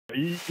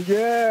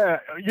Yeah,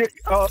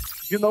 yeah.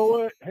 You know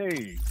what?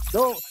 Hey,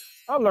 don't.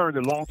 I learned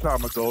a long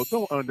time ago.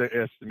 Don't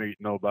underestimate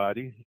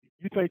nobody.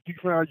 You think you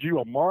found you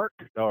a mark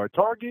or a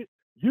target,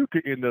 you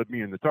could end up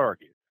being the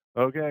target.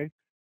 Okay?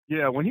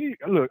 Yeah. When he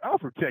look, I'm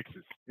from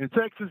Texas. In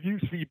Texas, you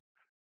see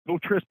no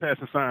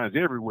trespassing signs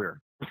everywhere.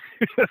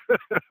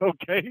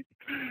 Okay?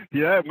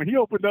 Yeah. When he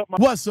opened up my.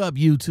 What's up,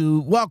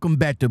 YouTube? Welcome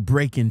back to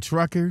Breaking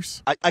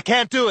Truckers. I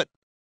can't do it.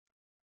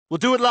 We'll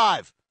do it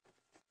live.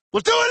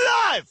 We'll do it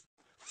live.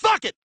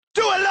 Fuck it.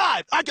 Do it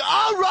live.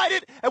 I'll write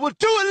it and we'll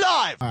do it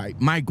live. All right,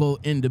 Michael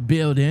in the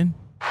building.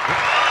 There you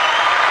go.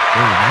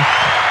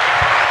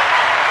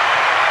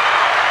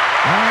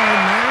 All right,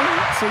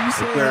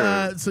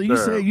 man. So you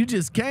said you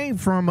just came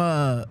from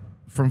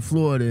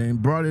Florida and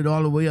brought it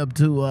all the way up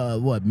to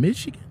what,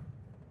 Michigan?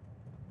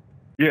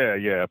 Yeah,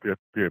 up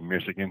here in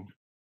Michigan.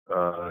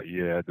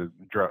 Yeah, to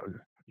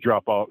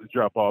drop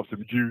off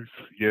some juice.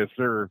 Yes,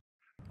 sir.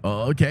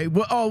 Oh, okay.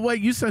 Well, oh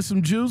wait, you said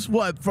some juice.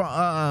 What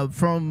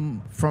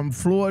from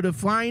Florida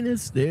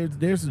Finest?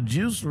 There's a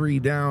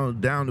juicery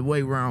down the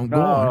way where I'm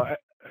going.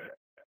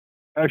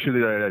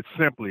 Actually, that's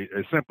simply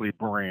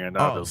brand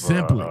out of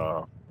Simply.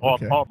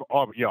 Okay.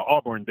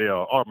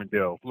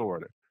 Auburndale,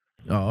 Florida.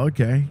 Oh,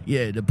 okay.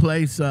 Yeah, the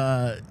place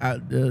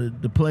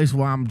the place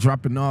where I'm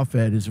dropping off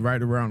at is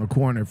right around the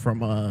corner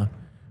from a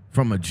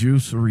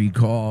juicery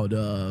called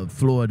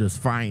Florida's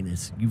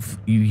Finest.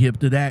 You hip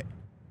to that?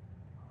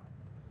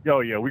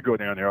 Oh yeah, we go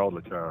down there all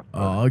the time.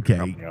 Oh,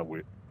 okay.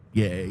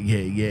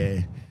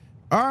 Yeah.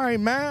 All right,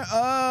 man.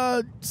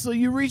 So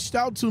you reached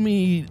out to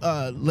me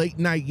late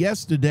night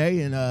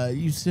yesterday, and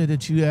you said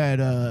that you had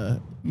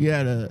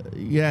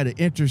an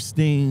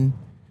interesting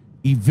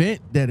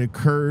event that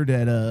occurred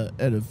at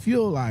a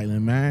fuel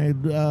island,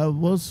 man.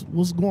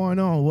 What's going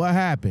on? What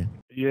happened?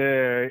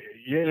 Yeah.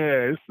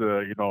 It's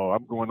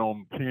I'm going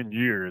on 10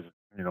 years,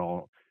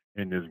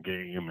 in this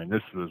game, and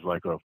this is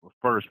like a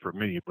first for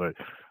me. But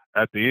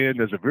at the end,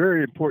 there's a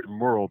very important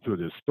moral to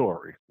this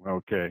story.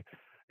 Okay.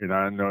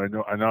 I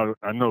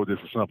know this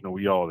is something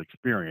we all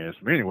experience.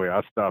 But anyway,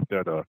 I stopped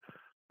at a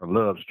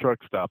Love's truck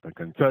stop in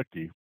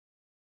Kentucky,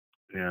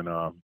 and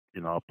I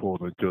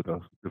pulled into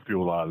the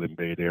fuel island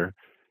bay there,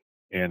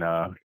 and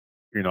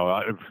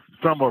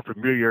some are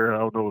familiar. I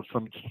don't know,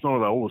 some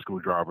of the old school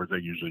drivers, they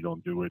usually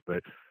don't do it,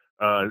 but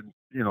the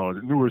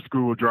newer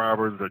school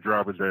drivers, the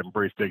drivers that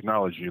embrace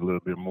technology a little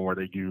bit more,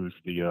 they use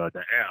the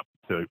app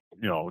to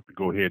to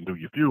go ahead and do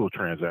your fuel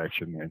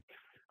transaction. And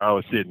I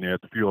was sitting there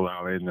at the fuel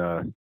island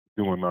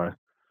getting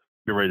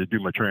ready to do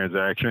my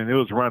transaction. It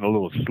was running a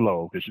little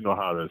slow because you know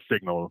how the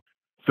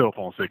cell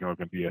phone signal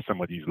can be at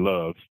some of these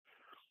Loves.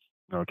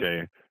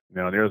 Okay.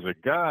 Now there's a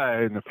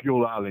guy in the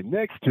fuel island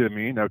next to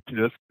me. Now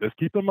let's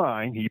keep in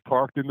mind he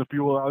parked in the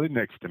fuel island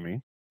next to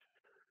me,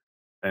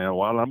 and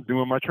while I'm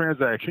doing my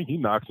transaction, he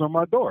knocks on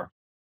my door,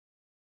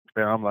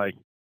 and I'm like,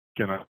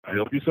 "Can I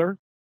help you, sir?"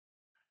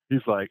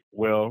 He's like,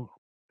 "Well,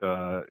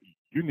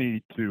 you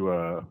need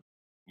to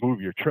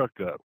move your truck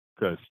up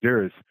because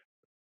there's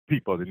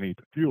people that need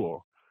the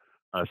fuel."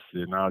 I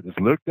said, and I just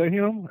looked at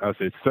him. I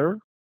said, "Sir,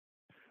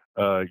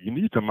 you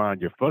need to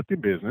mind your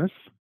fucking business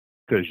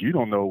because you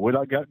don't know what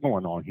I got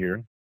going on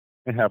here,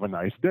 and have a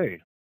nice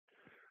day."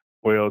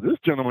 Well, this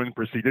gentleman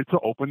proceeded to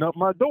open up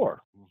my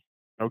door.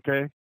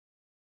 Okay.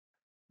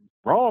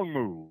 Wrong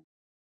move.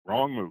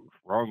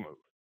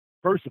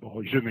 First of all,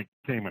 he shouldn't have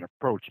came and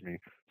approached me.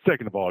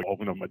 Second of all, he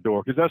opened up my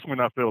door because that's when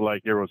I felt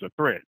like there was a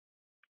threat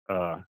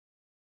I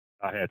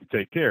had to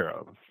take care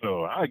of.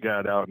 So I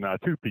got out and I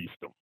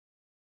two-pieced him.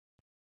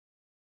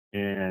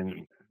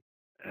 And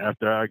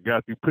after I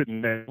got through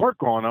putting that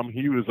work on him,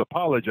 he was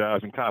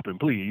apologizing, copping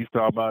pleas,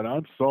 talking about,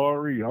 I'm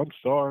sorry.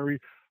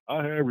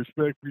 I have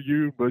respect for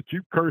you, but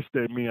you cursed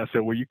at me. I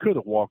said, well, you could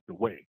have walked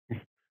away.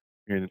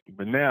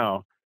 But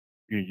now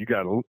you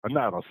got a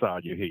knot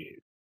outside your head.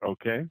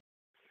 Okay.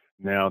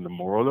 Now the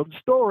moral of the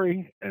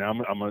story, and I'm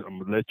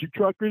gonna let you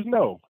truckers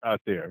know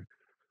out there,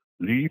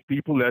 leave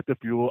people at the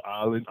fuel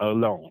island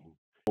alone.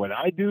 What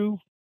I do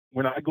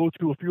when I go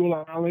to a fuel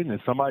island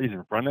and somebody's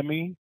in front of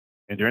me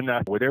and they're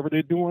not whatever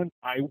they're doing,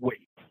 I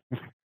wait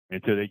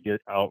until they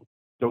get out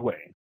the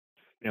way.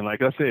 And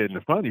like I said,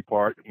 the funny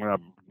part, when I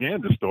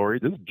began the story,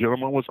 this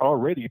gentleman was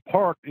already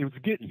parked and was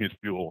getting his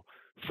fuel.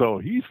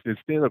 So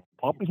instead of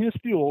pumping his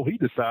fuel, he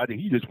decided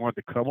he just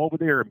wanted to come over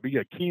there and be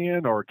a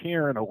Ken or a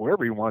Karen or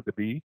whoever he wanted to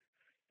be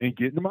and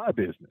get into my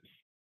business.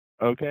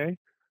 Okay?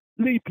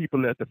 Leave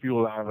people at the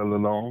fuel island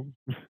alone.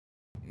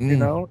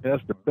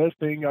 That's the best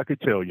thing I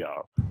could tell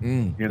y'all.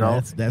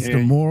 That's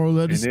the moral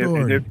of the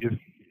story.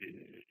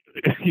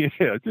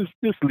 Yeah,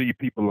 just leave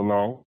people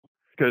alone.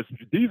 Because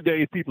these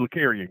days people are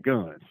carrying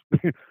guns,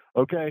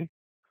 okay?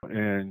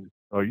 And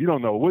you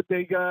don't know what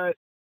they got.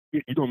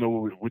 You don't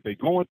know what they're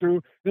going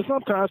through. And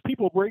sometimes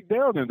people break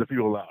down in the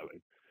fuel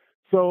island.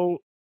 So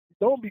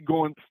don't be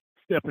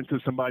stepping to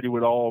somebody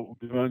with all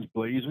guns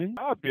blazing.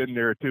 I've been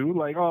there too.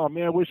 Like, oh,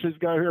 man, I wish this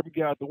guy here would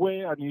get out the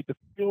way. I need the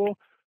fuel.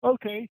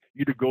 Okay,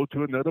 either go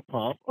to another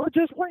pump or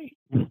just wait.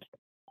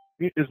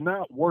 It is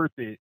not worth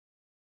it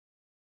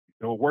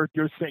or worth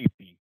your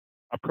safety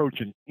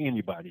approaching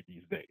anybody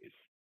these days.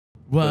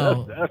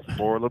 Well, so that's the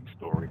moral of the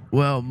story.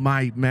 Well,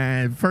 Mike,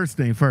 man, first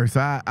thing first,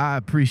 I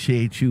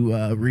appreciate you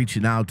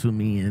reaching out to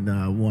me and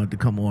wanting to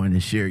come on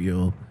and share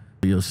your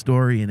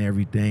story and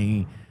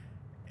everything.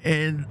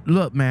 And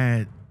look,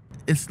 man,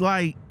 it's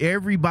like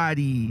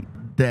everybody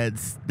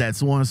that's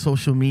on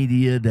social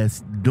media,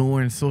 that's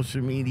doing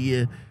social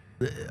media,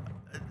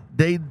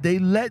 they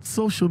let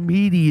social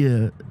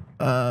media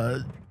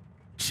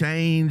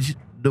change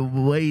the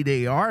way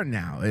they are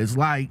now. It's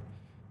like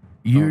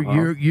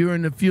you're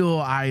in the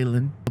fuel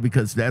island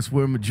because that's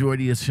where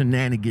majority of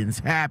shenanigans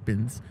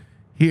happens.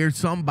 Here's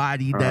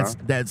somebody that's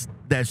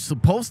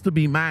supposed to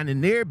be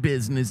minding their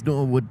business,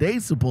 doing what they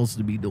supposed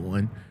to be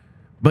doing,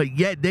 but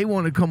yet they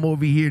want to come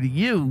over here to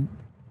you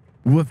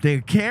with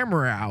their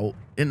camera out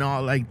and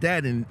all like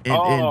that, and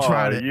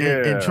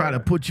try to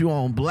put you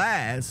on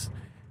blast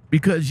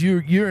because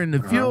you're in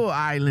the fuel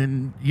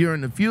island. You're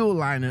in the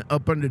fuel island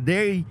up under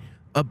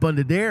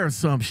their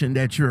assumption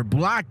that you're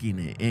blocking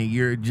it, and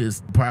you're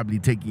just probably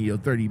taking your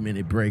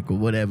 30-minute break or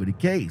whatever the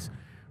case.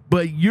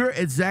 But you're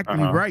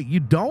exactly right.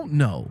 You don't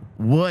know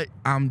what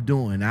I'm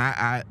doing.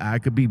 I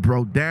could be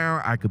broke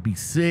down. I could be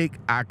sick.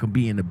 I could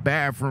be in the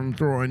bathroom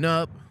throwing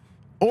up.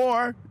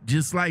 Or,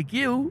 just like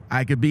you,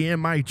 I could be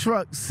in my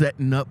truck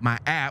setting up my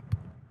app.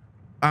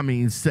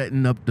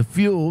 Setting up the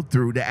fuel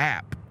through the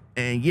app.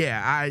 And,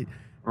 yeah,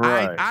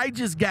 I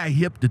just got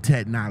hip to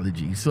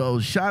technology. So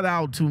shout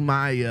out to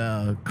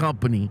my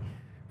company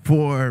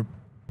for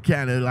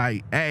kind of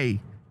like, hey,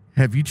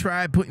 have you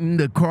tried putting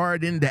the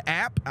card in the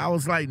app? I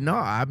was like, no.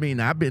 I've been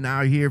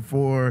out here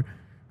for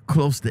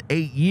close to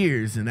 8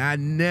 years, and I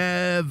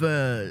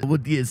never,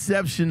 with the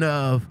exception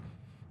of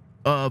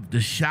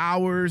the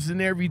showers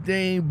and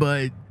everything,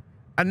 but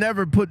I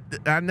never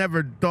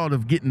thought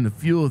of getting the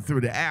fuel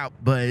through the app.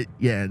 But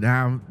yeah,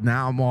 now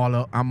I'm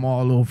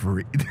all over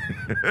it.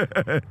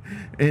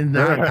 And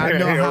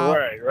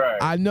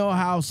I know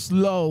how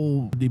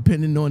slow,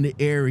 depending on the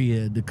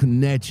area, the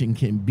connection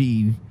can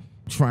be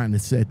trying to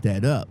set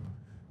that up.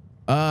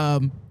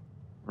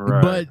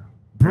 But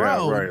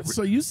bro,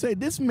 so you say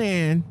this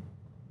man,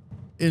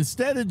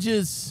 instead of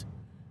just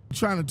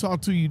trying to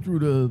talk to you through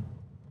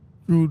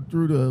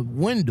the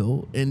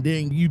window, and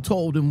then you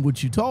told him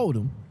what you told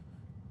him,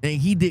 and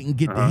he didn't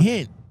get the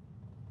hint,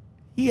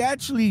 he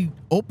actually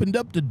opened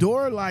up the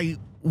door like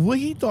what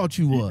he thought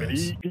you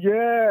was.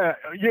 Yeah.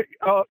 You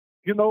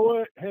know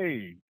what?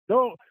 Hey,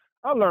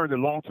 I learned a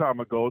long time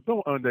ago,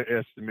 don't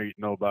underestimate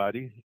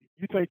nobody.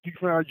 You think you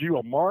found you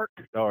a mark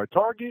or a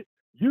target,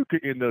 you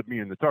could end up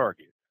being the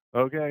target.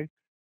 Okay?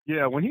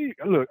 Yeah,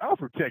 look, I'm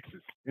from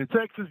Texas. In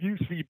Texas, you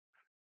see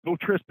no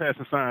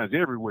trespassing signs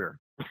everywhere.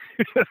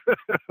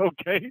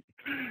 Okay?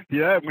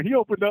 Yeah, when he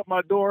opened up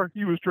my door,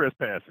 he was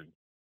trespassing.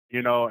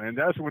 And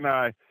that's when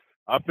I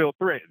felt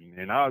threatened.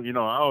 And I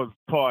was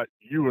taught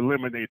you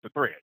eliminate the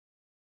threat.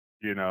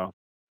 And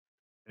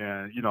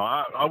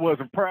I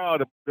wasn't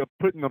proud of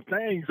putting them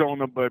things on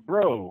them, but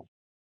bro,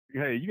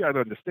 hey, you got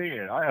to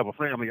understand, I have a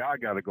family I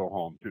got to go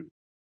home to.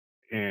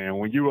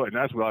 And and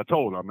that's what I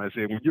told him. I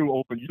said, when you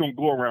open, you don't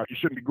go around, you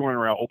shouldn't be going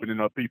around opening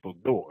up people's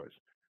doors.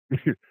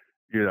 Because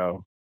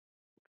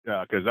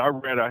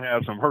I'd rather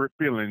have some hurt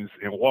feelings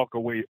and walk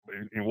away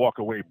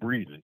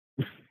breathing,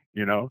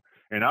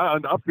 And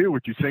I feel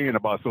what you're saying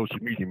about social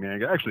media,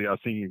 man. Actually, I've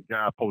seen a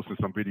guy posting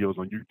some videos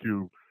on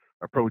YouTube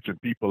approaching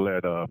people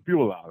at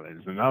fuel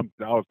islands, and I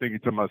was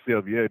thinking to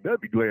myself, yeah, better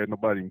be glad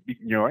nobody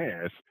beating your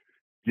ass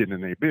getting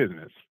in their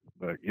business.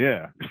 But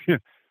yeah,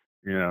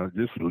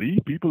 just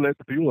leave people at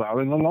the fuel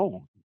island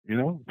alone.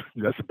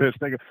 That's the best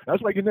thing.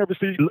 That's why you never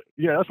see.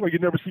 Yeah, that's why you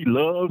never see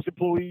Love's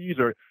employees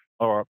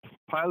or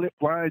Pilot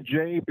Flying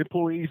J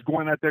employees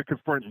going out there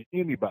confronting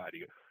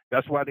anybody.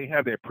 That's why they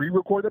have that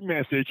pre-recorded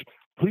message.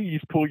 Please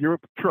pull your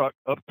truck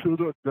up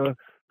to the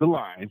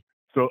line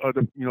so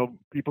other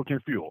people can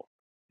fuel.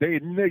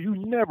 You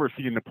never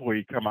see an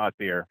employee come out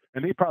there,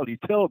 and they probably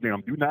tell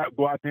them, do not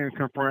go out there and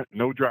confront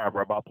no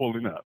driver about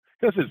pulling up,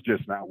 because it's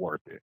just not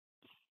worth it.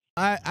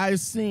 I've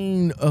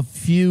seen a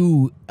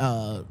few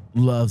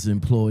Love's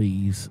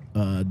employees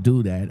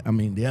do that.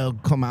 They'll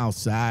come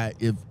outside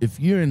if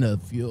you're in a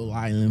fuel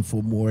island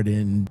for more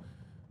than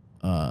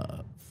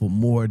a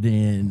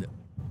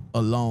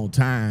long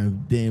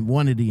time. Then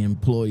one of the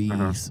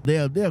employees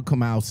they'll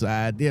come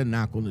outside, they'll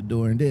knock on the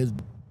door, and they'll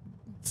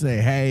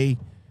say, "Hey,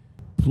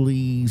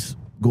 please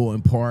go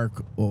and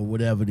park," or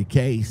whatever the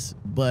case.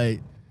 But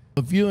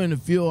if you're in a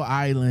fuel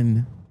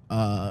island.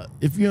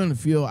 If you're in the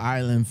fuel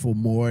island for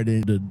more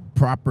than the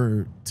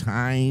proper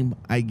time,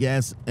 I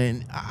guess,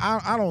 and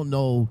I don't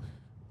know,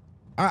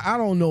 I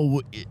don't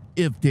know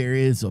if there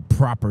is a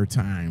proper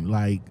time.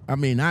 Like,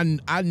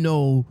 I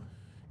know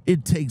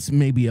it takes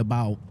maybe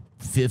about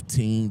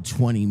 15,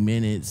 20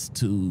 minutes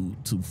to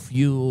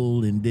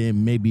fuel, and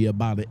then maybe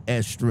about an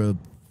extra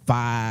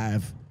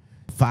 5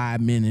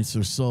 minutes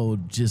or so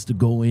just to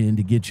go in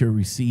to get your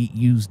receipt,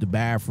 use the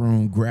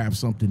bathroom, grab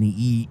something to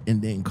eat, and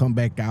then come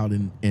back out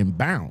and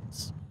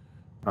bounce.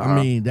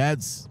 If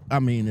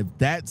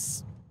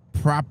that's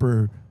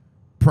proper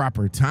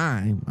proper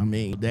time. I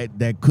mean,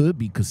 that could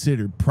be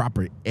considered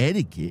proper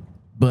etiquette.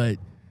 But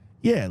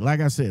yeah, like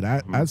I said,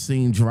 I've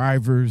seen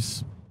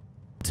drivers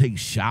take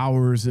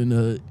showers in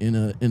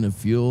a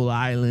fuel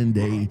island.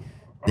 They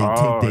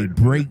take their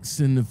breaks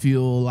in the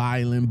fuel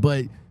island.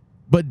 But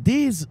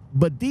these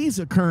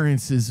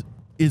occurrences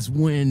is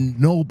when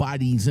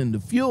nobody's in the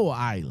fuel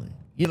island.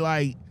 You know,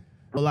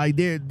 like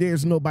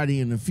there's nobody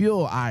in the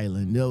fuel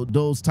island.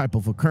 Those type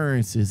of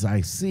occurrences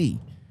I see.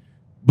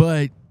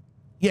 But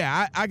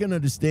yeah, I can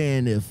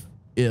understand if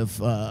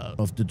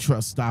the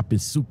truck stop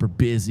is super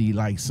busy,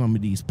 like some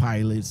of these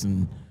pilots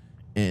and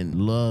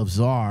loves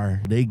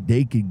are, they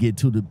could get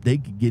to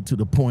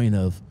the point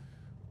of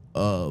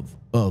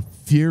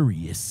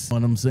furious. You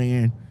know what I'm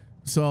saying?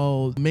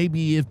 So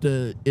maybe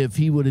if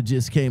he would have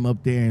just came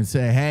up there and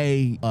said,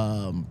 hey,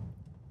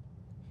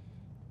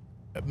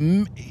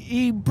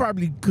 he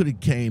probably could have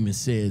came and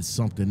said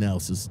something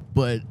else,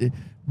 but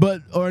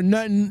or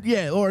nothing,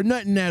 or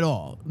nothing at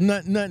all,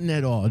 nothing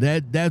at all.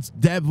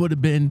 That would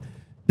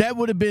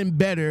have been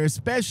better,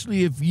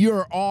 especially if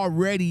you're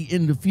already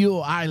in the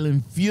fuel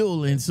island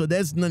fueling. So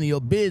that's none of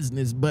your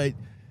business. But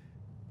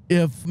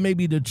if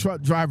maybe the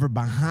truck driver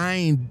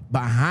behind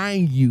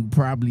you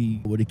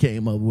probably would have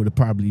came up, would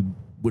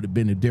have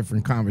been a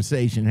different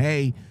conversation.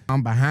 Hey,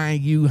 I'm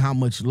behind you. How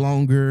much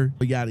longer?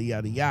 Yada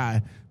yada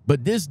yada.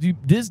 But this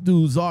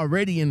dude's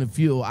already in the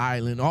fuel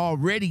island,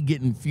 already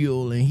getting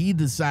fuel, and he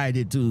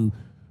decided to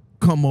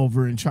come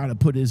over and try to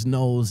put his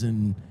nose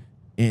in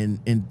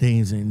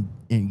things in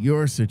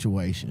your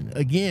situation.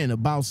 Again,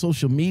 about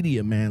social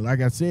media, man. Like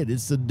I said, it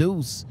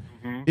seduce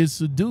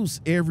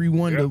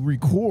everyone to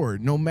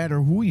record, no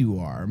matter who you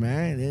are,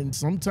 man. And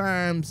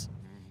sometimes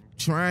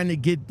trying to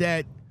get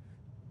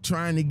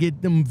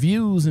them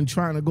views and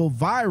trying to go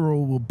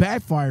viral will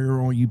backfire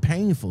on you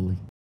painfully.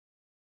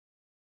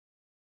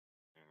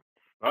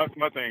 That's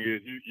my thing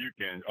is you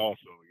can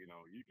also,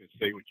 you can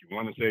say what you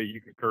want to say. You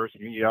can curse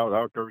me out.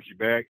 I'll curse you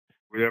back,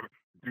 whatever.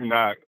 Do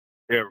not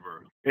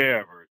ever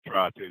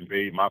try to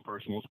invade my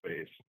personal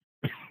space.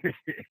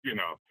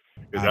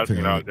 Because that's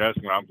when I'm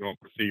going to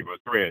perceive a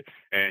threat.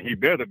 And he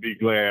better be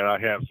glad I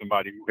have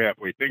somebody who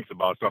halfway thinks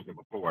about something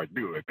before I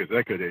do it, because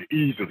that could have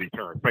easily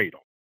turned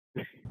fatal.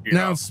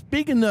 Now,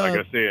 speaking of,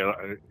 like I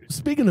said,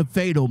 speaking of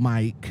fatal,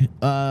 Mike.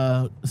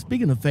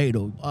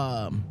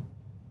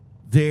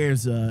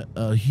 There's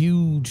a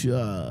huge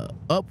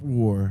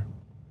uproar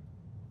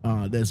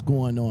that's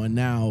going on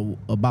now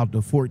about the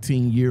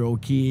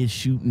 14-year-old kid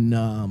shooting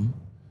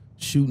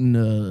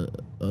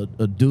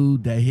a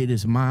dude that hit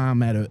his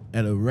mom at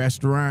a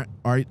restaurant.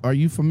 Are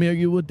you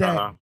familiar with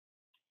that?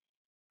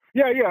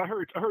 Yeah, I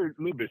heard a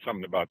little bit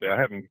something about that. I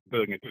haven't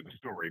dug into the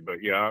story,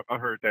 but yeah, I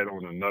heard that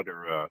on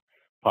another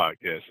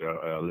podcast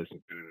I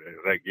listened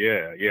to. Like,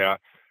 yeah,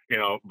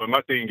 but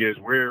my thing is,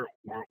 where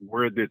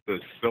did the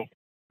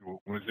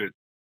was it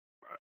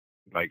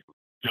like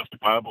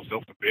justifiable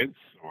self-defense,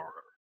 or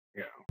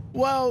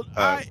Well,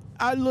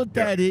 I looked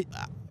at it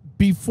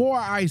before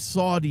I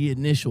saw the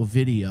initial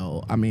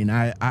video. I mean,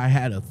 I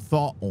had a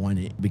thought on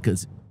it,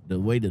 because the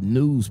way the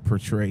news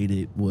portrayed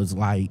it was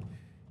like,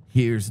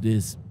 here's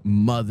this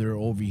mother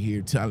over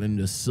here telling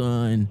the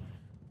son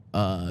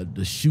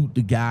to shoot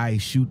the guy,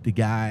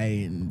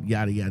 and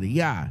yada yada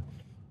yada.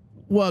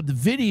 Well, the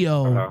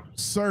video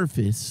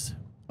surfaced,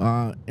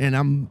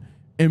 and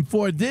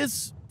for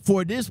this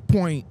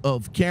point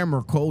of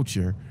camera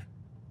culture,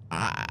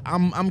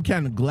 I'm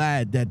kind of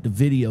glad that the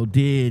video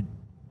did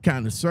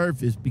kind of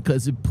surface,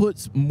 because it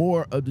puts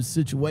more of the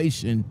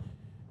situation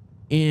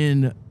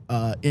in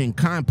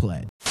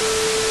complex.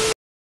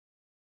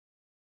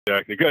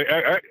 Exactly.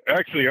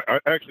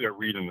 I'm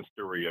reading the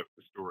story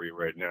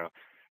right now.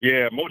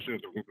 Yeah,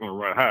 emotions are going to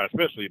run high,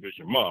 especially if it's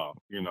your mom.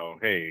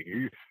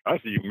 Hey, I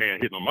see a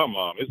man hitting on my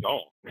mom. It's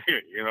on.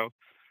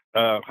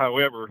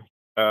 However,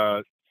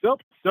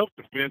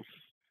 self-defense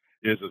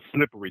is a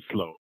slippery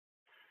slope.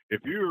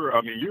 If you're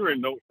under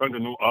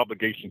no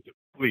obligation to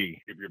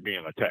flee if you're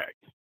being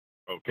attacked.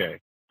 Okay.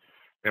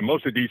 And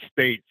most of these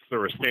states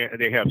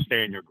they have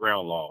stand your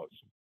ground laws.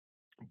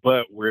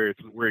 But where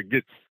it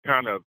gets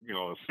kind of,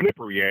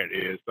 slippery at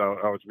is,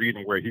 I was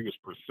reading where he was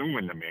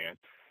pursuing the man.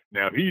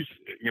 Now he's,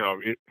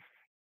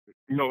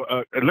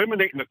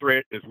 eliminating the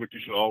threat is what you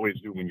should always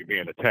do when you're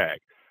being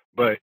attacked,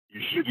 but you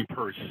shouldn't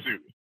pursue.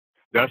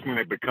 That's when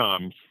it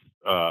becomes,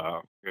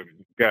 if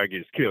the guy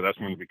gets killed, that's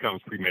when it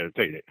becomes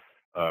premeditated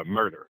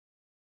murder.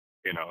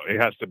 You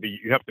have to be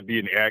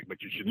in the act,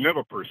 but you should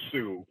never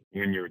pursue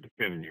when you're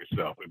defending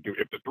yourself.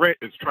 If the threat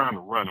is trying to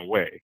run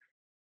away,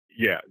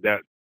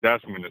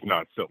 that's when it's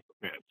not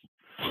self-defense.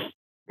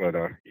 But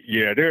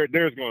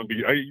there's going to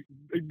be, I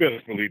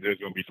best believe there's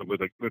going to be some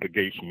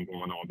litigation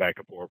going on back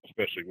and forth,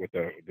 especially with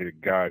the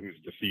guy whose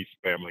deceased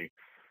family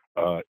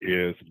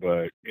is.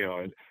 But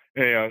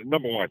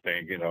number one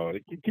thing,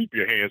 keep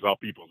your hands off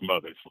people's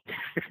mothers.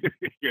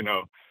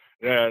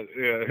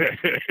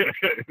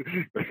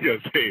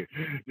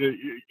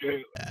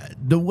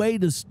 The way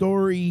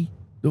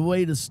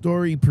the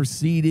story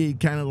proceeded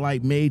kind of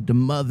like made the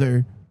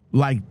mother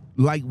like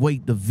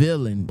lightweight the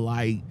villain.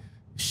 Like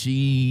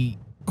she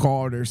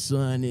called her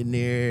son in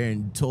there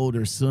and told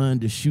her son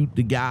to shoot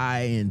the guy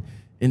and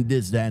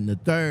this, that, and the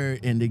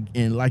third.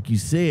 And like you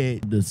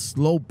said, the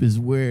slope is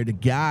where the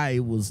guy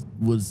was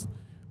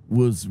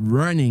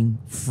running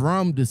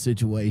from the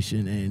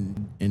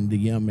situation, and the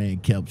young man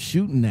kept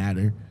shooting at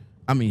her.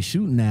 I mean,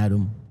 shooting at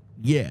him.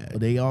 Yeah,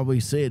 they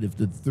always said if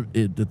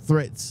the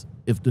threat's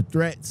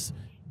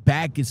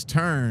back is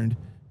turned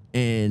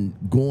and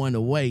going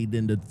away,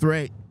 then the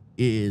threat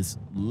is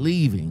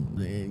leaving.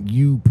 And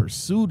you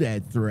pursue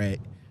that threat,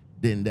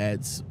 then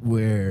that's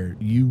where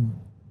you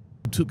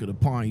took it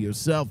upon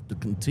yourself to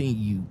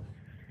continue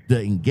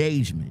the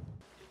engagement.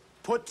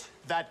 Put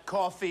that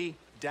coffee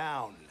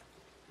down.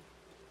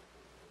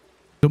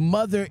 The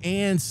mother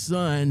and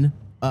son,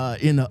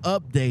 in the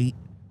update,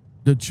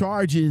 the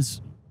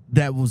charges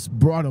that was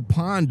brought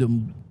upon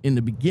them in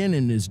the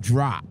beginning is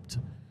dropped.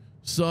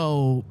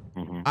 So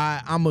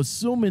I'm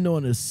assuming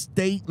on a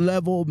state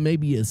level,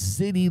 maybe a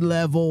city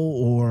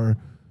level,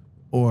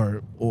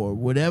 or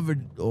whatever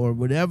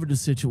the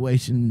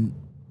situation,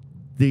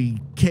 the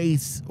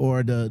case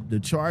or the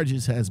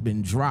charges has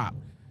been dropped.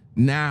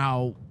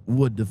 Now,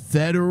 would the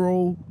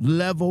federal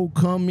level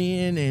come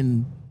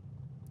in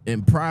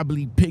and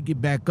probably pick it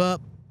back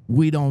up?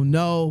 We don't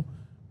know.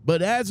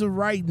 But as of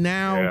right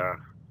now,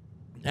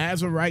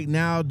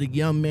 the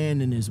young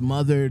man and his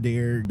mother,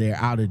 they're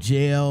out of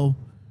jail,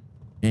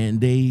 and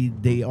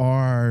they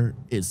are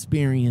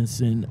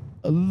experiencing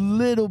a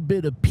little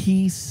bit of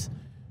peace.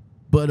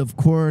 But of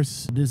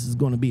course, this is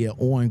going to be an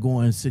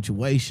ongoing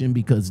situation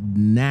because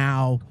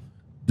now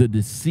the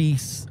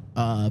deceased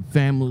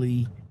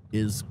family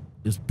is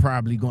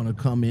probably going to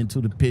come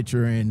into the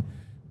picture and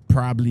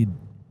probably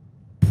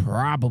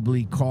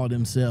call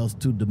themselves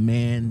to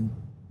demand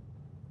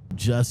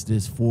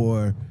justice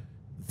for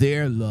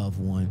their loved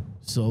one.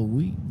 So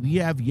we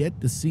have yet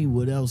to see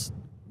what else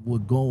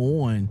would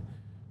go on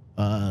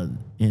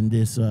in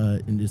this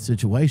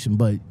situation.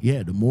 But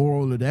yeah, the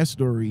moral of that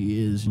story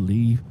is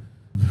leave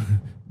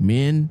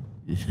men,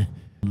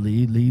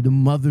 leave the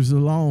mothers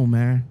alone,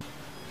 man.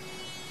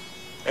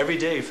 Every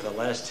day for the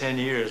last 10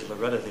 years,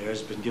 Loretta there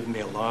has been giving me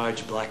a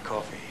large black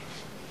coffee.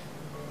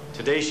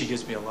 Today she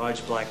gives me a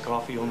large black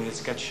coffee, only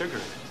it's got sugar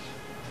in it.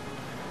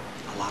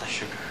 A lot of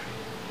sugar.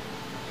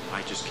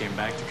 I just came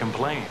back to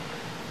complain.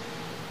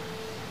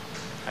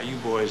 Now you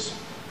boys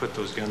put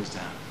those guns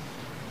down.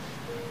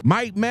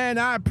 Mike, man,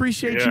 I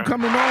appreciate you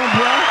coming on, bro.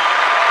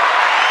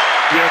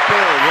 Yes, sir.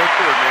 Yes,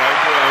 sir, man.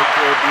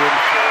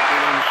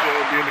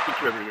 Being the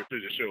contributor to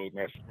the show,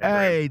 man.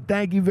 Hey,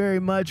 thank you very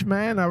much,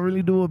 man. I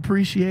really do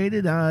appreciate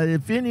it.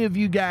 If any of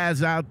you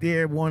guys out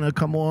there want to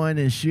come on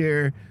and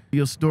share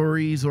your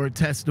stories or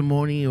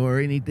testimony or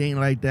anything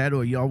like that,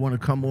 or y'all want to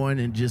come on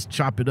and just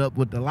chop it up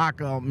with the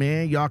Lockout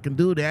Man, y'all can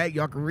do that.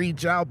 Y'all can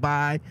reach out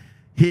by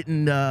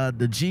hitting the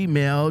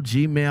Gmail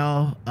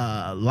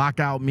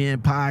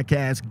Lockoutmen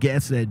podcast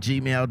guests at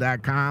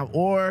gmail.com,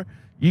 or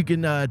you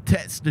can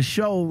text the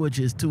show, which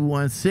is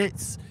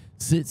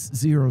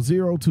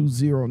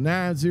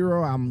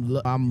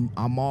 216-600-2090.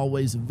 I'm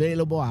always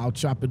available. I'll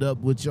chop it up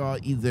with y'all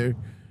either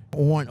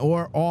on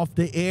or off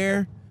the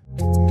air.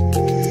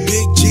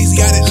 Big G's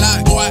got it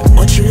locked, boy.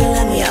 Want you to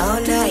love me all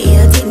night,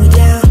 yeah, take me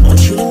down.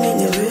 Want you to make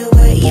me real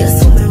wet, yeah,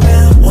 swim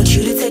around. Want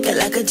you to take it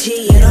like a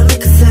G, yeah, don't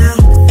make a